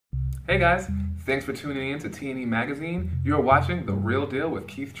Hey guys, thanks for tuning in to T&E Magazine. You're watching The Real Deal with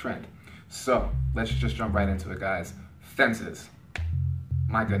Keith Trent. So, let's just jump right into it, guys. Fences.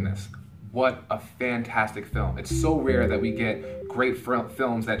 My goodness, what a fantastic film. It's so rare that we get great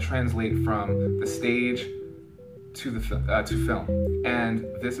films that translate from the stage to film. And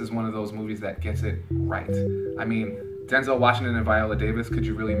this is one of those movies that gets it right. I mean, Denzel Washington and Viola Davis, could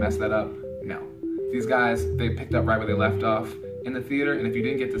you really mess that up? No. These guys, they picked up right where they left off in the theater, and if you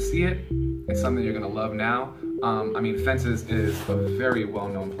didn't get to see it, it's something you're gonna love now. I mean, Fences is a very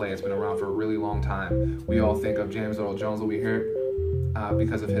well-known play. It's been around for a really long time. We all think of James Earl Jones when we hear it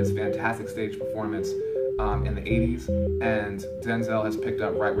because of his fantastic stage performance in the 80s, and Denzel has picked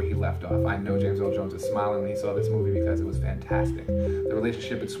up right where he left off. I know James Earl Jones is smiling when he saw this movie because it was fantastic. The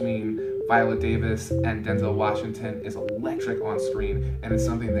relationship between Viola Davis and Denzel Washington is electric on screen, and it's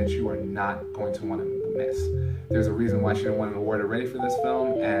something that you are not going to want to miss. There's a reason why she didn't win an award already for this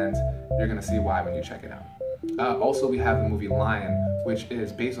film, and you're going to see why when you check it out. Also, we have the movie Lion, which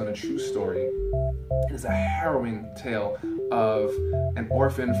is based on a true story. It is a harrowing tale of an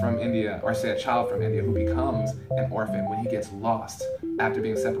orphan from India, or say a child from India, who becomes an orphan when he gets lost after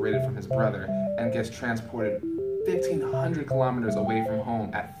being separated from his brother and gets transported 1,500 kilometers away from home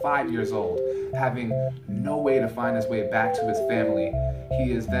at 5 years old, having no way to find his way back to his family.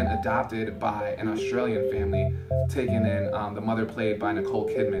 He is then adopted by an Australian family, taking in the mother played by Nicole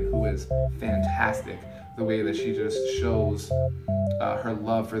Kidman, who is fantastic. The way that she just shows her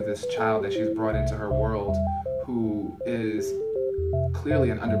love for this child that she's brought into her world, who is clearly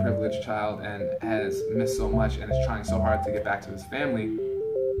an underprivileged child and has missed so much and is trying so hard to get back to his family.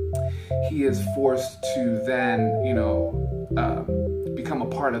 He is forced to then, become a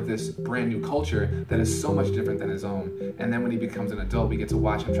part of this brand new culture that is so much different than his own. And then when he becomes an adult, we get to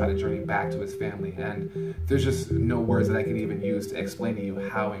watch him try to journey back to his family. And there's just no words that I can even use to explain to you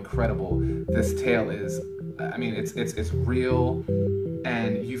how incredible this tale is. I mean, it's real,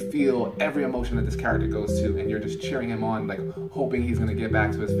 and you feel every emotion that this character goes to, and you're just cheering him on, like hoping he's gonna get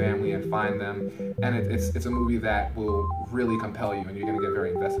back to his family and find them. And it's a movie that will really compel you, and you're gonna get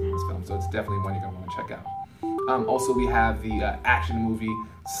very invested in this film. So it's definitely one you're gonna want to check out. Also, we have the action movie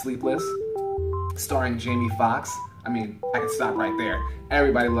Sleepless, starring Jamie Foxx. I mean, I could stop right there.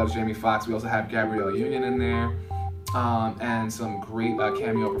 Everybody loves Jamie Foxx. We also have Gabrielle Union in there. And some great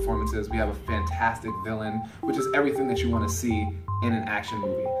cameo performances. We have a fantastic villain, which is everything that you want to see in an action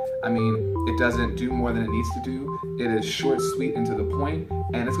movie. I mean, it doesn't do more than it needs to do. It is short, sweet, and to the point,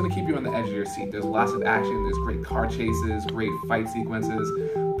 and it's going to keep you on the edge of your seat. There's lots of action, there's great car chases, great fight sequences,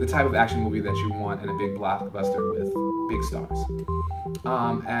 the type of action movie that you want in a big blockbuster with big stars.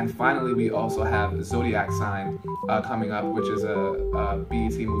 And finally, we also have Zodiac Sign coming up, which is a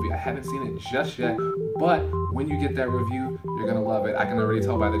BET movie. I haven't seen it just yet, but when you get that review, you're gonna love it. I can already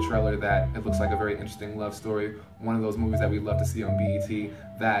tell by the trailer that it looks like a very interesting love story. One of those movies that we love to see on BET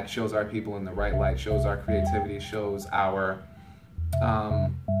that shows our people in the right light, shows our creativity, shows our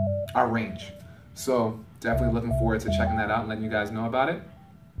range. So definitely looking forward to checking that out and letting you guys know about it.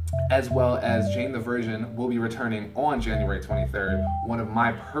 As well as Jane the Virgin will be returning on January 23rd, one of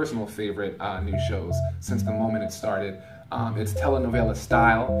my personal favorite new shows since the moment it started. It's telenovela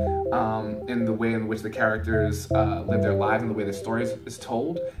style in the way in which the characters live their lives and the way the story is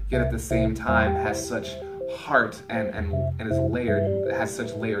told, yet at the same time has such heart and is layered, it has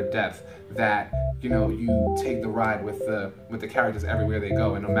such layered depth that you take the ride with the characters everywhere they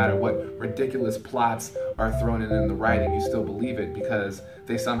go, and no matter what ridiculous plots are thrown in the writing, you still believe it because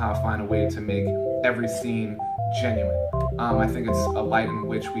they somehow find a way to make every scene genuine. I think it's a light in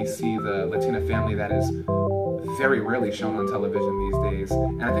which we see the Latina family that is very rarely shown on television these days,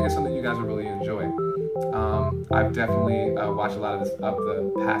 and I think it's something you guys will really enjoy. I've definitely watched a lot of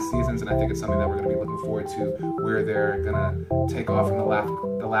the past seasons, and I think it's something that we're going to be looking forward to, where they're going to take off from the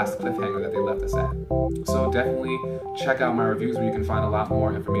last cliffhanger that they left us at. So definitely check out my reviews where you can find a lot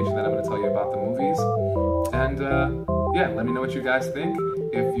more information that I'm going to tell you about the movies. And yeah, let me know what you guys think.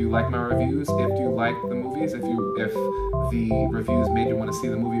 If you like my reviews, if you like the movies, if the reviews made you want to see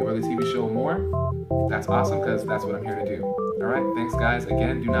the movie or the TV show more, that's awesome, because that's what I'm here to do. All right, thanks guys.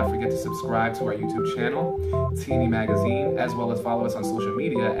 Again, do not forget to subscribe to our YouTube channel, T&E Magazine, as well as follow us on social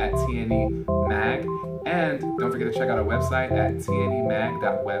media at T&E Mag. And don't forget to check out our website at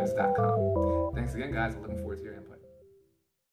tnemag.webs.com. Thanks again, guys. I'm looking forward to your input.